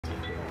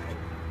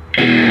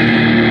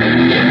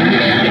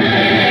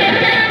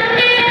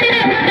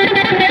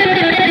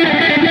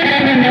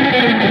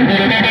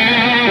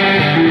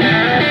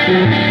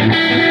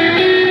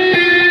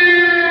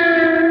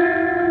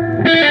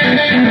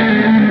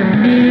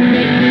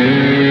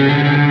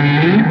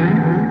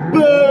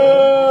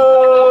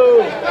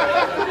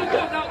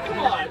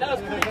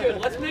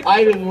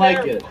I didn't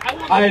like it.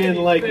 I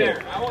didn't like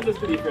it. I want this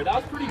to be fair. That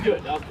was pretty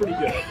good. That was pretty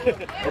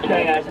good.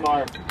 Okay,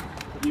 Asmar,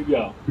 you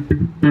go.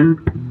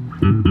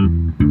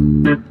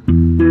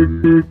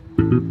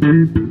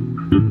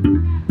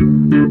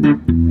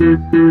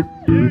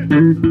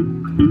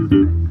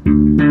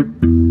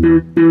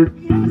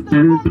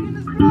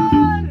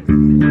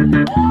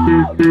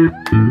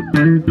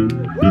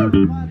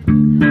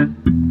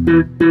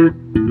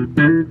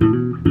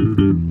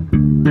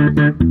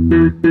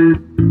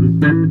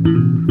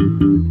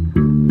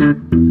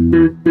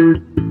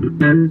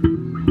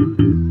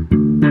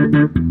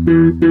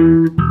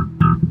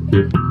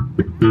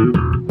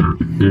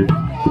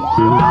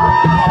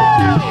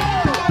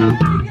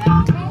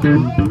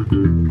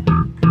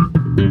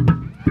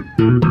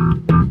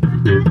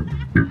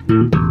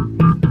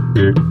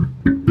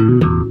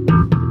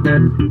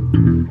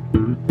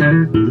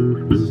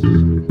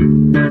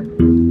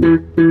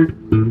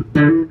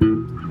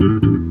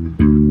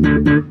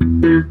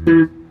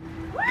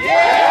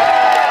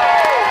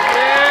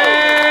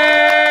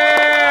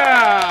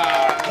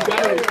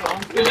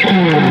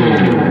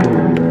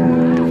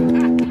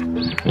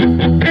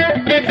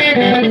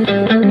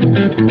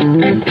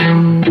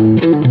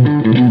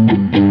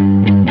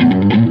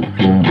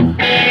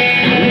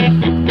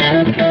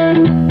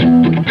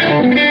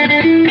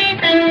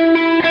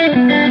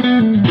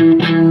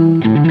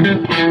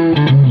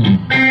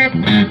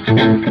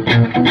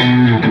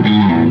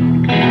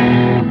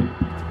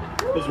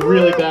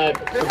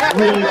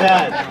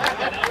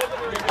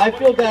 I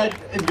feel bad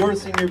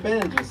endorsing your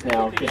band just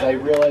now because I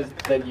realized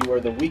that you are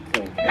the weak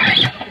link.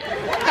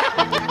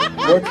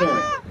 Your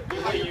turn.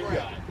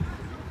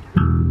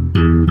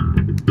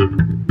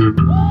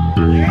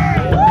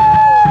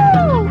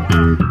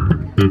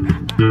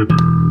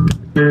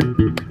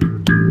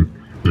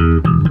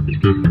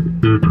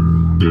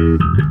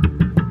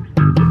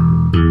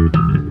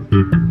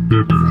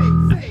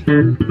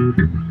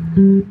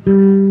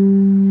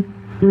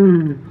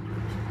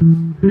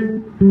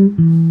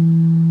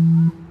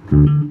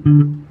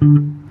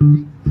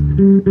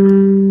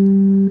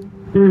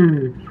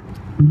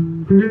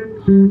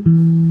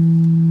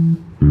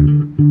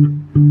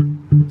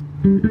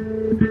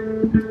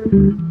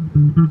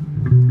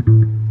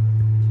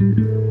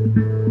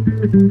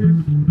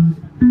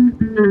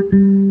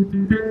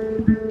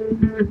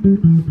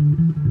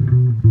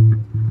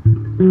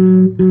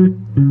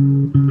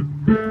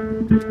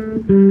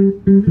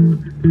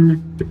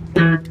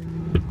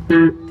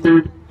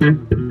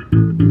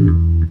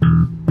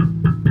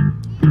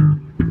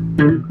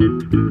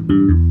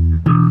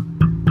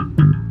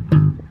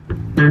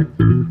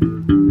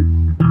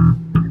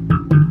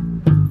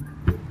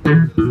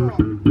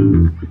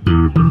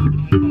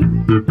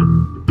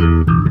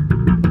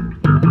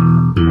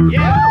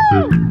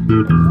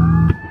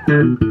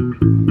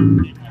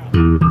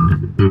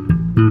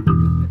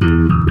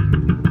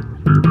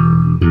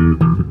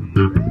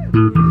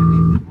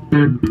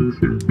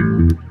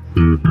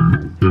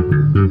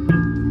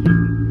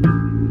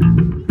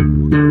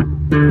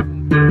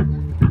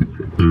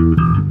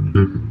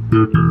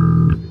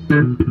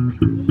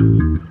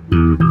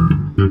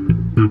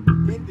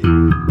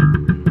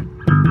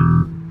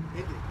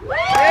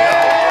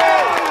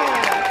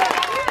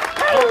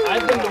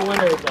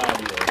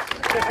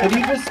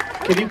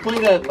 Can you play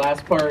that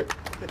last part,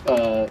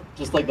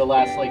 just like the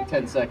last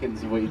 10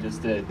 seconds of what you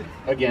just did,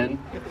 again?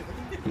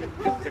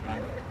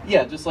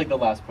 Yeah, just like the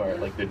last part,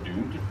 like the do.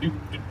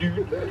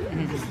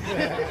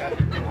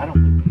 I don't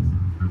think these.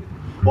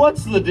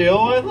 What's the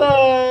deal with is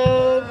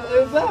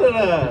that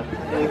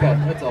okay,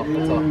 that's all.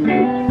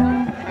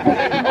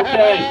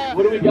 Okay,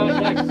 what do we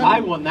got next? I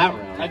won that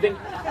round. I think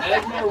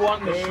Asmar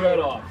won the shred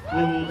off.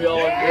 We all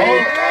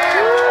agree.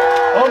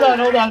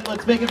 Hold on,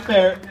 let's make it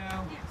fair.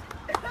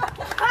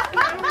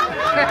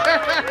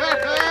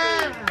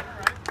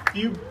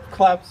 Few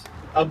claps,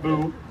 a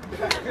boo.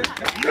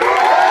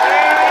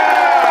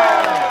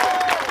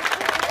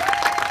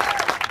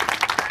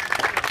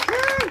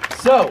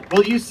 So,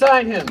 will you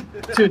sign him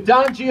to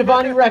Don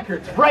Giovanni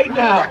Records right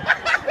now?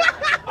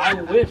 I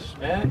wish,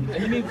 man.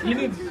 He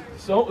needs.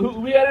 So,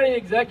 we got any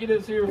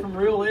executives here from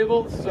real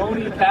labels?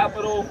 Sony,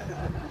 Capitol,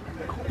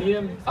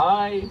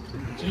 EMI,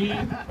 G.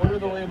 What are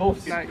the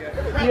labels?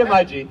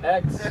 EMIG.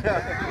 X.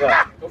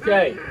 Yeah.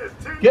 Okay.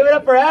 Give it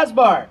up for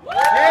Asmar.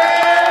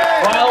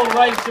 Wild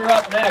Rice are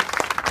up next.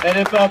 And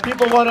if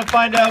people want to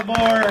find out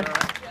more,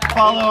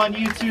 follow on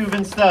YouTube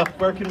and stuff.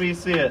 Where can we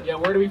see it? Yeah,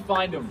 where do we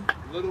find them?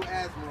 Little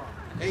Asmar.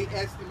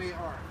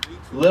 ASMAR.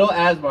 Little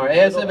Asmar.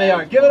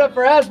 ASMAR. Give it up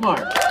for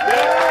Asmar.